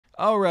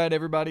All right,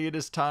 everybody, it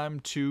is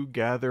time to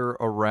gather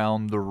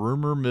around the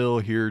rumor mill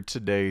here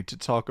today to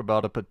talk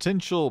about a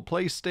potential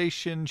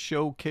PlayStation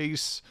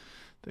showcase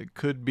that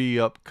could be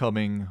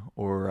upcoming,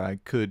 or I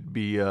could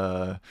be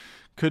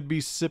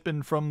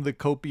sipping from the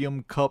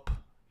copium cup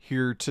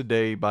here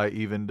today by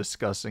even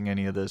discussing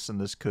any of this,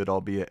 and this could all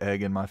be an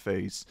egg in my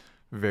face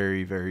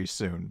very, very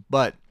soon.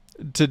 But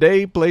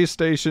today,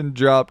 PlayStation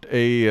dropped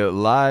a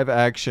live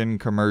action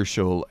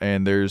commercial,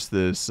 and there's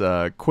this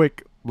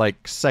quick,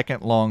 like,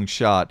 second long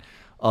shot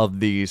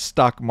of the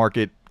stock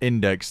market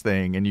index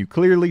thing. And you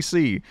clearly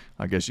see,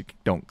 I guess you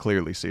don't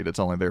clearly see it, it's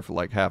only there for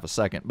like half a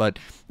second, but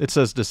it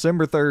says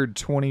December 3rd,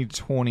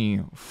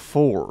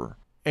 2024.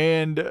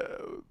 And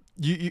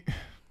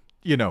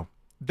you know,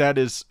 that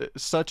is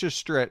such a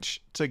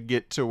stretch to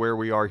get to where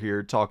we are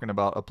here talking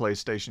about a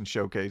PlayStation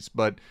showcase.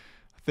 But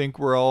I think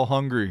we're all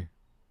hungry.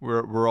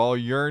 We're all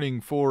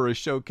yearning for a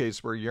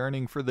showcase. We're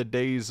yearning for the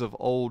days of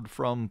old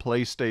from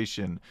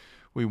PlayStation.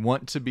 We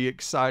want to be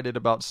excited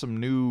about some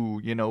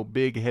new,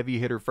 big heavy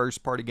hitter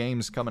first party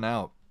games coming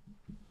out.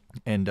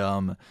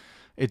 And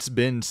it's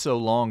been so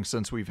long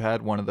since we've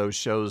had one of those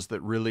shows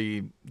that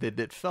really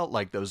that felt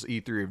like those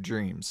E3 of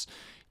Dreams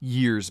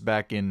years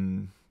back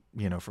in,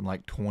 from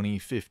like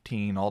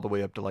 2015 all the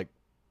way up to like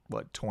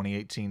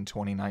 2018,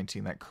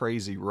 2019, that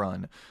crazy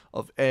run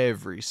of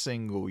every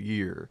single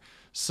year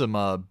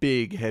some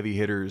big heavy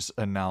hitters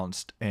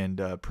announced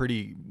and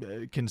pretty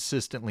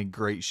consistently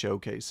great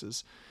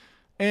showcases.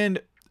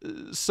 And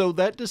so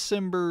that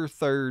December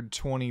 3rd,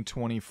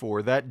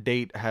 2024, that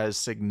date has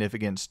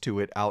significance to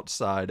it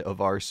outside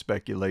of our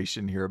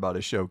speculation here about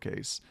a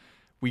showcase.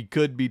 We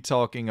could be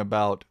talking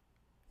about,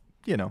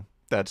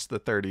 that's the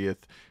 30th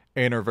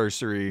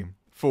anniversary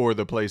for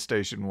the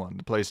PlayStation 1.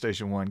 The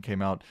PlayStation 1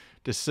 came out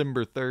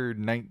December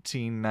 3rd,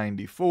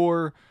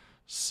 1994.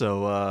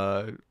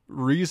 So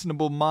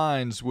reasonable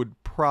minds would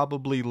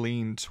probably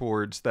lean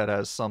towards that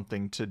has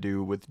something to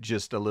do with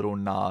just a little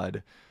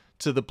nod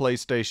to the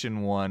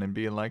PlayStation 1 and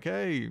being like,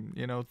 hey,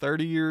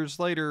 30 years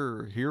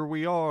later, here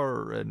we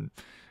are. And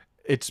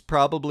it's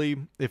probably,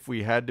 if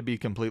we had to be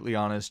completely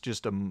honest,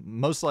 just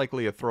most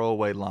likely a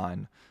throwaway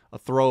line, a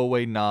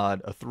throwaway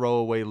nod, a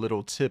throwaway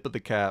little tip of the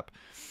cap.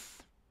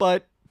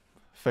 But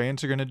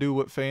fans are going to do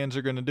what fans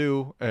are going to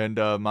do, and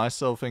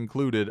myself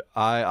included.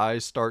 I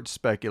start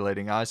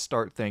speculating. I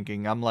start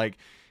thinking. I'm like,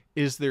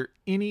 is there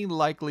any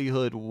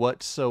likelihood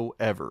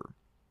whatsoever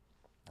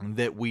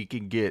that we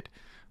can get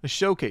a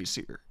showcase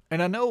here?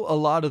 And I know a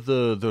lot of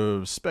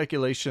the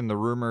speculation, the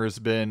rumor has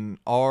been,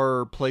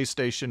 are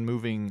PlayStation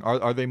moving,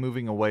 are they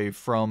moving away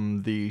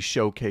from the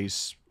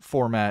showcase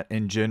format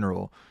in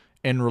general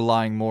and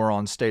relying more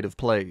on state of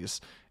plays?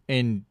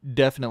 And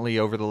definitely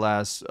over the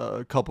last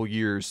couple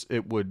years,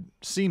 it would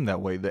seem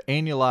that way. The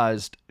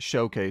annualized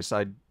showcase,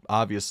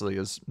 obviously,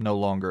 is no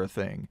longer a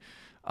thing.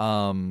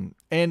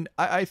 And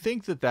I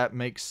think that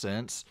makes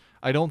sense.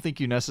 I don't think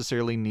you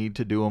necessarily need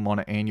to do them on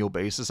an annual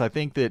basis. I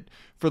think that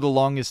for the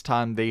longest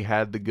time, they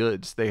had the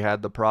goods. They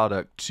had the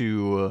product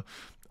to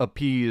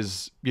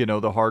appease, the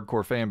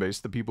hardcore fan base,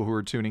 the people who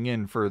are tuning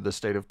in for the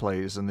state of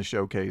plays and the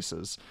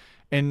showcases.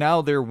 And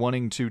now they're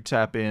wanting to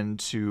tap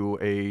into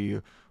a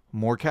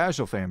more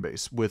casual fan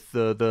base with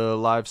the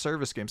live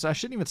service games. I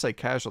shouldn't even say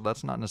casual.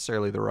 That's not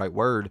necessarily the right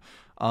word.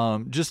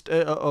 Just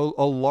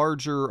a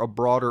larger, a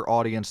broader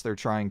audience they're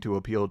trying to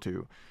appeal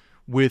to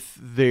with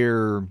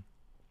their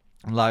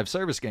live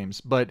service games.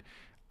 But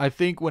I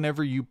think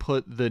whenever you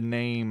put the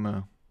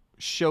name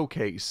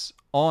showcase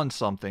on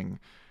something,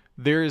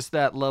 there is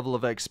that level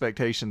of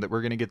expectation that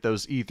we're going to get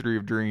those E3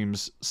 of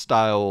Dreams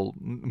style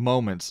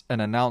moments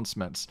and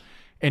announcements.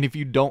 And if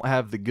you don't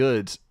have the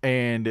goods,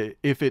 and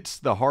if it's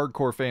the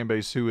hardcore fan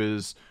base who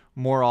is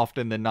more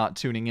often than not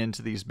tuning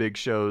into these big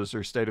shows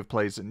or state of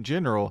plays in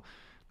general,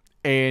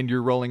 and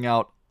you're rolling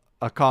out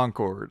a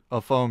Concord, a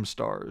Foam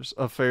Stars,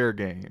 a Fair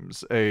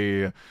Games,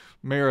 a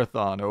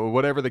Marathon, or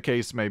whatever the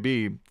case may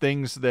be,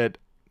 things that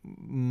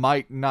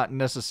might not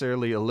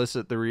necessarily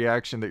elicit the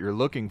reaction that you're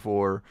looking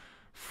for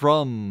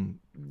from,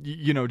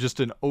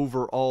 just an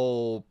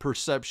overall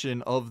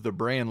perception of the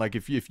brand. Like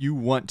if you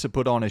want to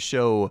put on a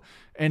show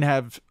and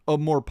have a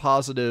more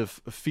positive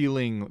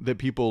feeling that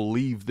people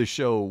leave the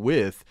show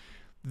with,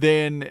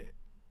 then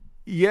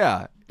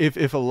yeah,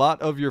 if a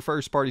lot of your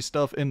first party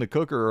stuff in the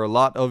cooker, or a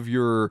lot of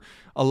your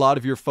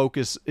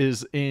focus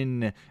is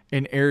in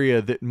an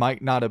area that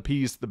might not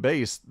appease the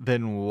base,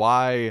 then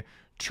why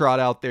trot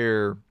out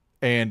there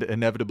and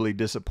inevitably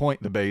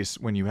disappoint the base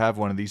when you have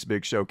one of these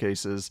big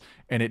showcases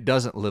and it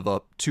doesn't live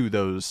up to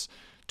those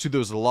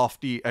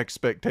lofty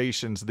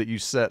expectations that you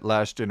set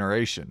last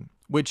generation?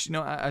 Which,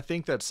 I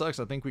think that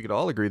sucks. I think we could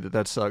all agree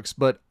that sucks,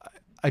 but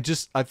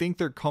I think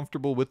they're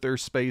comfortable with their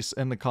space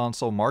in the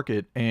console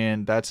market,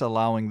 and that's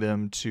allowing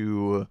them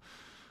to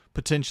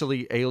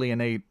potentially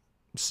alienate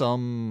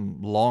some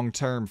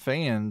long-term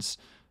fans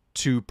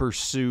to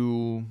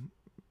pursue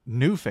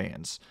new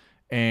fans.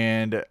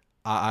 And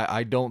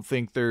I don't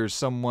think there's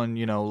someone,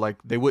 like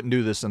they wouldn't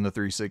do this in the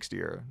 360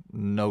 era.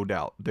 No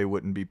doubt. They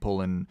wouldn't be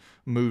pulling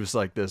moves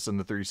like this in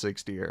the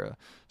 360 era.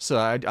 So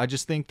I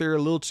just think they're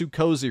a little too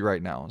cozy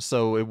right now.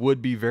 So it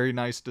would be very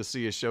nice to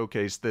see a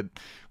showcase that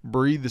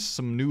breathes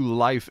some new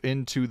life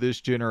into this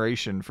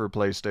generation for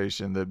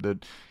PlayStation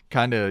that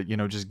kind of,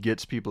 just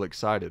gets people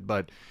excited.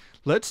 But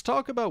let's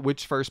talk about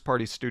which first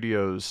party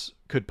studios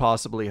could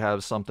possibly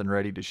have something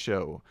ready to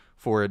show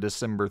for a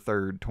December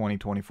 3rd,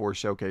 2024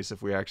 showcase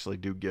if we actually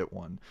do get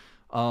one.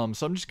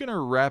 So I'm just going to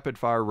rapid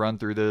fire run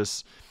through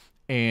this.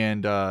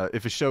 And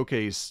if a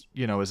showcase,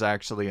 is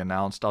actually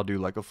announced, I'll do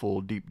like a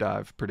full deep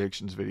dive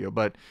predictions video.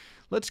 But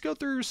let's go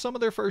through some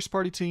of their first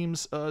party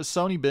teams.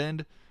 Sony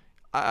Bend,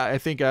 I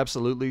think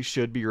absolutely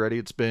should be ready.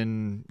 It's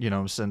been,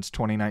 since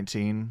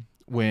 2019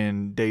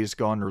 when Days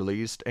Gone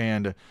released.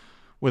 And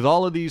with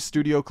all of these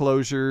studio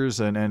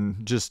closures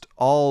and just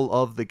all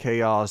of the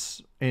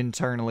chaos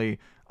internally,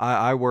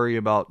 I worry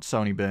about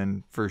Sony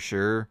Bend for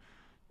sure.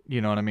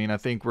 You know what I mean? I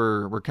think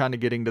we're kind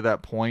of getting to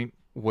that point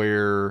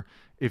where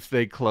if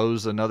they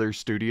close another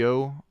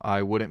studio,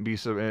 I wouldn't be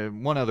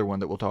one other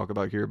one that we'll talk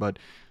about here, but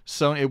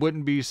Sony, it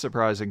wouldn't be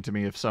surprising to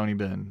me if Sony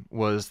Bend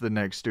was the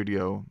next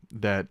studio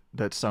that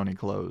Sony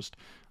closed.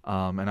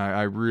 And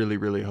I really,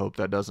 really hope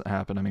that doesn't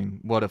happen. I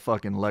mean, what a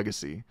fucking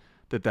legacy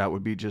that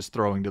would be just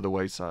throwing to the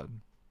wayside.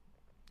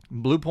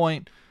 Blue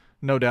Point,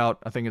 no doubt.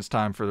 I think it's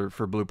time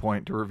for Blue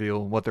Point to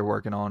reveal what they're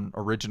working on.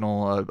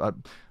 Original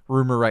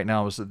rumor right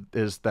now is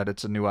that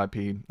it's a new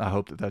IP. I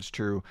hope that that's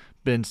true.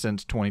 Been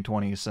since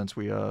 2020, since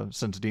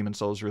Demon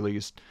Souls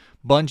released.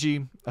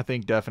 Bungie, I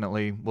think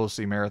definitely we'll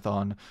see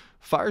Marathon.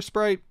 Fire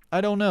Sprite,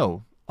 I don't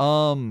know.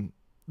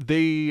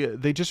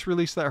 They just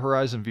released that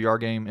Horizon VR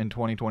game in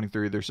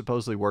 2023. They're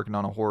supposedly working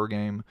on a horror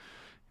game.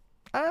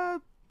 I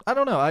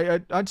don't know.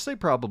 I'd say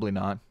probably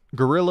not.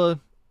 Gorilla.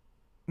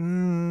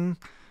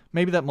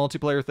 Maybe that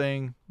multiplayer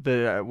thing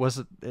that it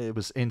was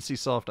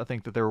NCSoft, I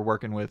think, that they were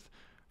working with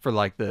for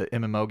like the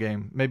MMO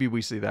game. Maybe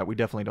we see that. We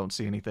definitely don't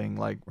see anything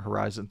like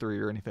Horizon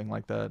 3 or anything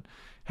like that.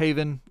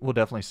 Haven, we'll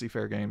definitely see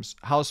fair games.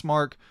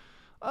 Housemarque,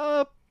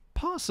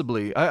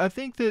 possibly. I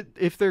think that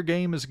if their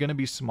game is going to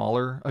be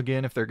smaller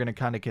again, if they're going to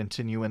kind of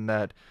continue in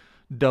that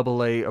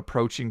AA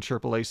approaching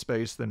AAA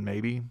space, then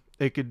maybe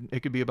it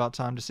could be about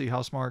time to see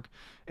Housemarque.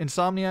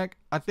 Insomniac,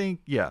 I think,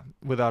 yeah,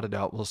 without a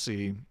doubt, we'll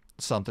see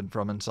something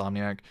from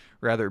Insomniac,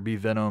 rather it be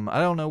Venom. I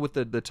don't know with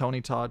the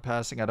Tony Todd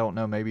passing. I don't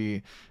know,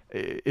 maybe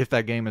if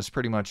that game is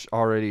pretty much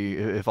already,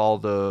 if all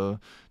the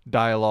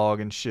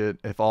dialogue and shit,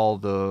 if all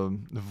the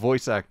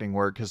voice acting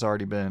work has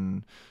already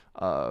been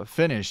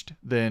finished,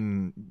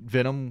 then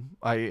Venom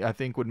I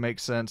think would make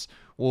sense.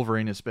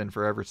 Wolverine, has been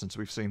forever since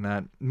we've seen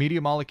that.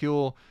 Media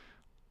Molecule,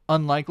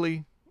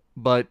 unlikely,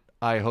 but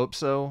I hope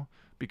so,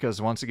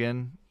 because once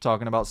again,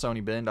 talking about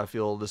Sony Bend, I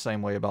feel the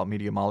same way about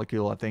Media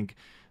Molecule. I think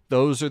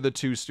those are the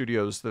two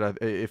studios that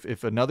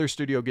if another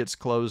studio gets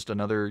closed,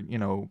 another,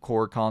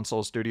 core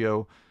console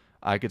studio,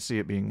 I could see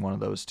it being one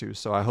of those two.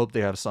 So I hope they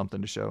have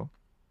something to show.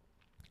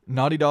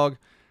 Naughty Dog,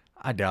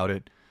 I doubt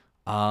it.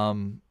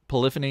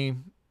 Polyphony,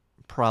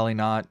 probably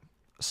not.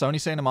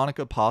 Sony Santa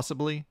Monica,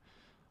 possibly.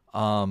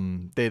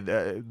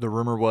 The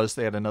rumor was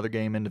they had another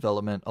game in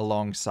development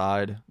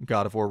alongside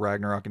God of War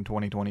Ragnarok in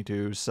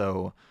 2022.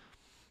 So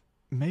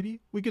maybe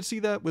we could see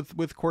that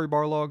with Cory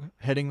Barlog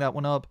heading that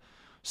one up.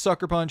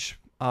 Sucker Punch,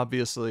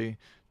 obviously.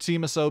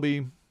 Team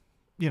Asobi,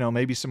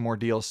 maybe some more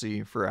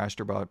DLC for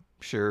Astrobot,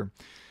 sure.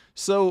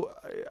 So,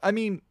 I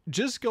mean,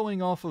 just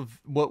going off of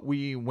what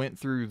we went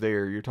through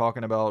there, you're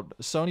talking about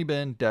Sony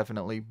Bend,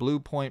 definitely. Blue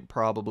Point,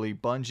 probably.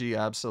 Bungie,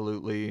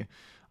 absolutely.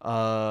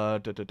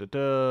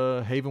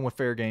 Haven with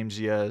fair games,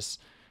 yes.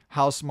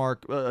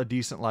 Housemarque, a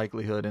decent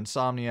likelihood.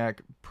 Insomniac,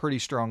 pretty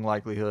strong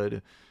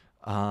likelihood.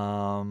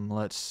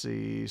 Let's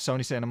see.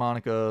 Sony Santa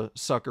Monica,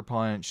 Sucker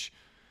Punch.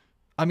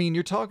 I mean,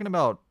 you're talking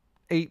about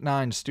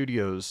 8-9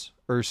 studios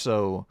or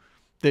so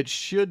that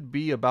should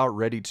be about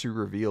ready to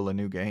reveal a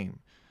new game.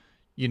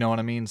 You know what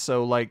I mean?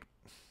 So, like,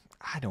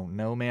 I don't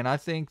know, man. I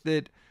think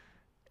that,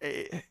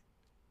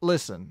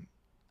 listen,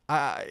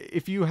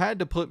 if you had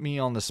to put me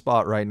on the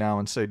spot right now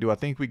and say, do I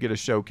think we get a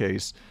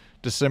showcase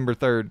December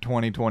 3rd,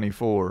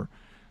 2024?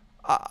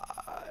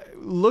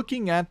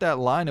 Looking at that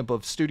lineup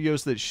of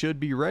studios that should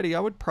be ready, I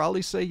would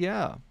probably say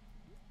yeah.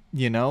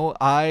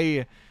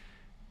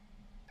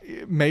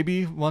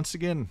 Maybe, once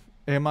again,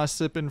 am I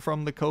sipping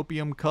from the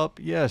copium cup?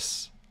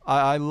 Yes.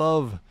 I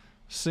love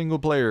single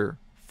player,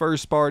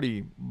 first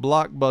party,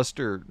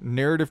 blockbuster,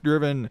 narrative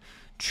driven,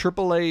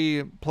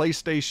 AAA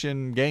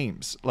PlayStation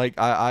games. Like,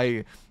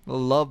 I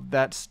love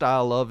that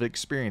style of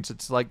experience.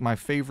 It's like my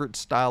favorite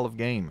style of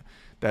game.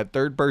 That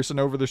third person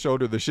over the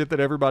shoulder, the shit that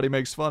everybody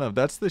makes fun of.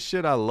 That's the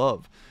shit I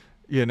love.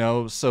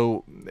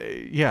 So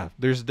yeah,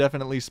 there's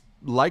definitely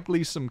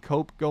likely some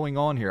cope going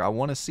on here. I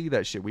want to see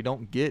that shit. We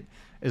don't get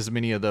as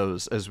many of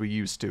those as we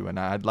used to, and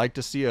I'd like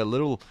to see a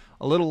little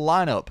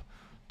lineup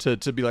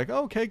to be like,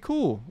 okay,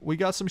 cool, we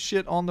got some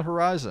shit on the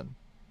horizon,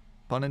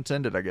 pun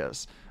intended, I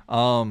guess.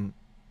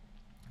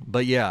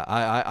 But yeah,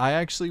 I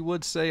actually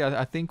would say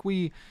I think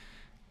we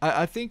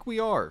I think we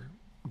are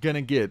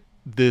gonna get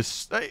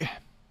this.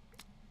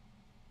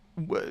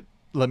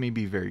 Let me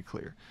be very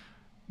clear.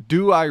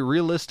 Do I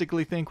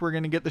realistically think we're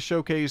gonna get the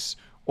showcase,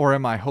 or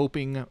am I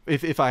hoping?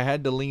 If I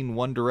had to lean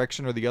one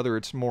direction or the other,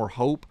 it's more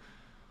hope.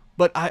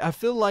 But I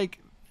feel like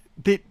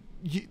that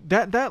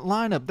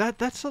lineup,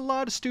 that's a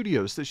lot of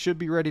studios that should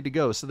be ready to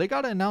go. So they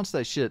got to announce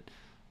that shit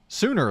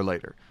sooner or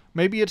later.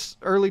 Maybe it's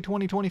early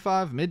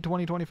 2025, mid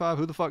 2025,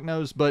 who the fuck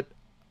knows. But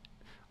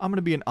I'm going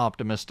to be an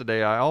optimist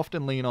today. I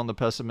often lean on the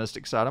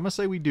pessimistic side. I'm going to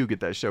say we do get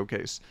that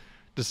showcase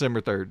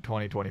December 3rd,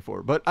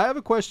 2024. But I have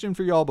a question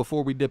for y'all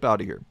before we dip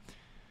out of here.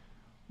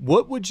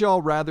 What would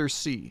y'all rather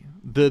see?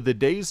 The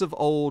days of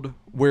old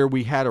where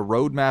we had a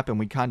roadmap and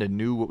we kind of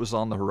knew what was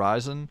on the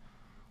horizon,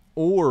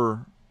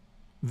 or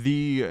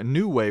the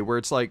new way where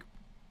it's like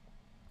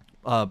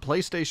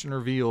PlayStation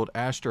revealed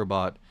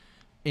Astrobot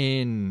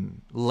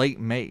in late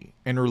May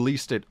and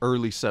released it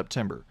early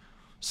September.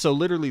 So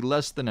literally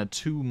less than a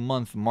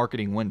 2-month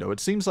marketing window. It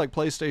seems like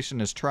PlayStation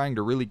is trying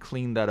to really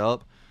clean that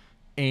up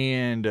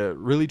and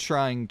really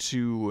trying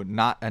to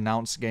not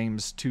announce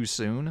games too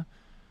soon.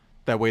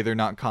 That way they're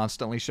not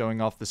constantly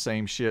showing off the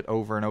same shit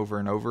over and over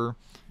and over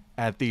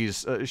at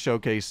these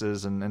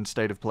showcases and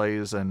state of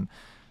plays. And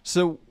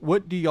so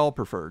what do y'all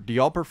prefer? Do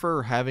y'all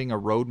prefer having a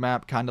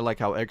roadmap kind of like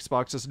how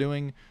Xbox is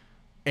doing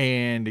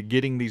and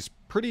getting these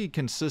pretty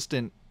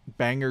consistent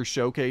banger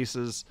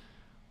showcases?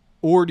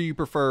 Or do you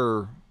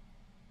prefer,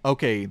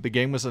 okay, the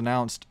game was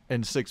announced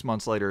and 6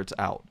 months later it's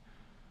out,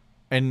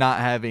 and not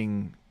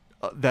having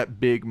that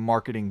big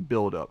marketing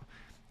buildup?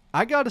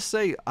 I gotta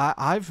say,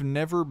 I've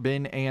never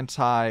been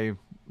anti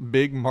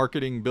big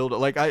marketing buildup.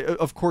 Like,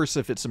 of course,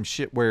 if it's some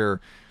shit where,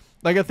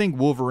 like, I think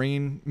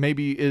Wolverine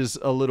maybe is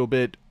a little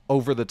bit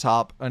over the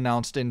top,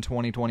 announced in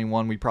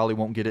 2021. We probably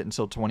won't get it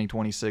until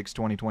 2026,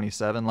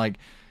 2027. Like,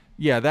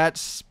 yeah,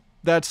 that's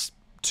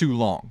too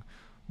long.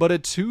 But a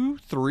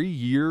 2-3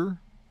 year,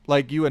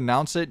 like, you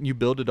announce it and you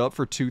build it up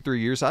for 2-3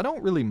 years, I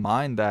don't really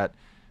mind that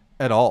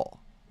at all.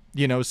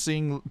 You know,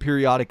 seeing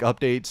periodic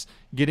updates,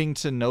 getting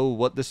to know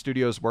what the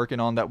studio is working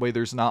on. That way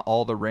there's not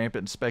all the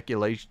rampant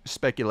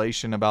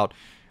speculation about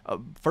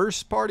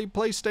first party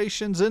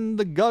PlayStation's in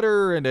the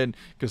gutter. And then,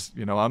 because,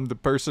 you know, I'm the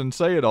person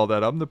saying all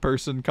that. I'm the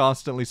person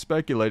constantly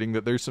speculating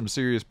that there's some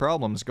serious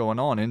problems going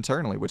on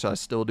internally, which I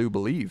still do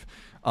believe.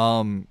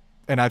 And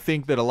I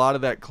think that a lot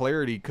of that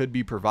clarity could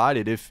be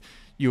provided if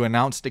you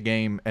announced a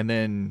game and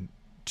then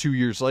 2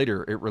 years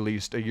later it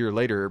released, a year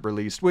later it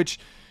released, which,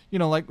 you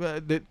know, like,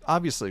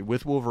 obviously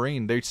with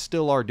Wolverine, they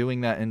still are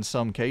doing that in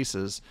some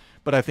cases,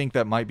 but I think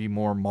that might be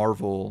more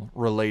Marvel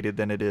related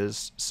than it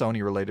is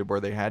Sony related, where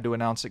they had to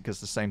announce it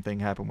because the same thing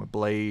happened with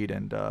Blade.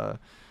 And but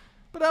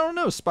I don't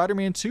know,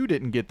 Spider-Man 2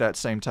 didn't get that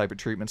same type of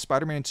treatment.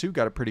 Spider-Man 2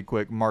 got a pretty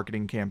quick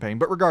marketing campaign.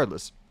 But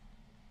regardless,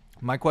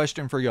 my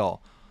question for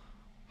y'all,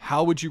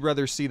 how would you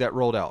rather see that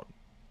rolled out?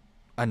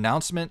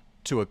 Announcement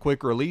to a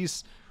quick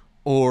release,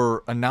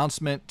 or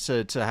announcement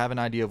to have an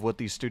idea of what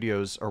these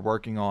studios are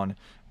working on,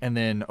 and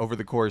then over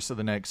the course of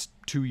the next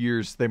 2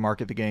 years they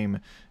market the game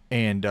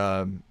and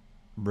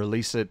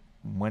release it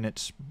when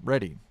it's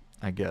ready,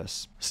 I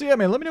guess. So yeah,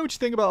 man, let me know what you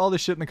think about all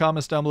this shit in the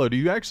comments down below. Do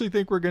you actually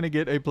think we're going to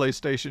get a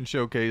PlayStation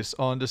showcase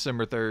on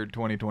December 3rd,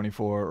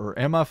 2024, or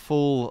am I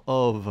full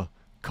of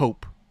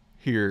cope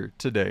here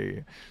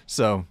today?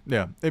 So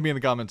yeah, hit me in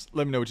the comments,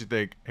 let me know what you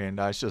think, and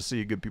I shall see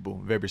you good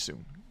people very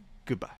soon. Goodbye.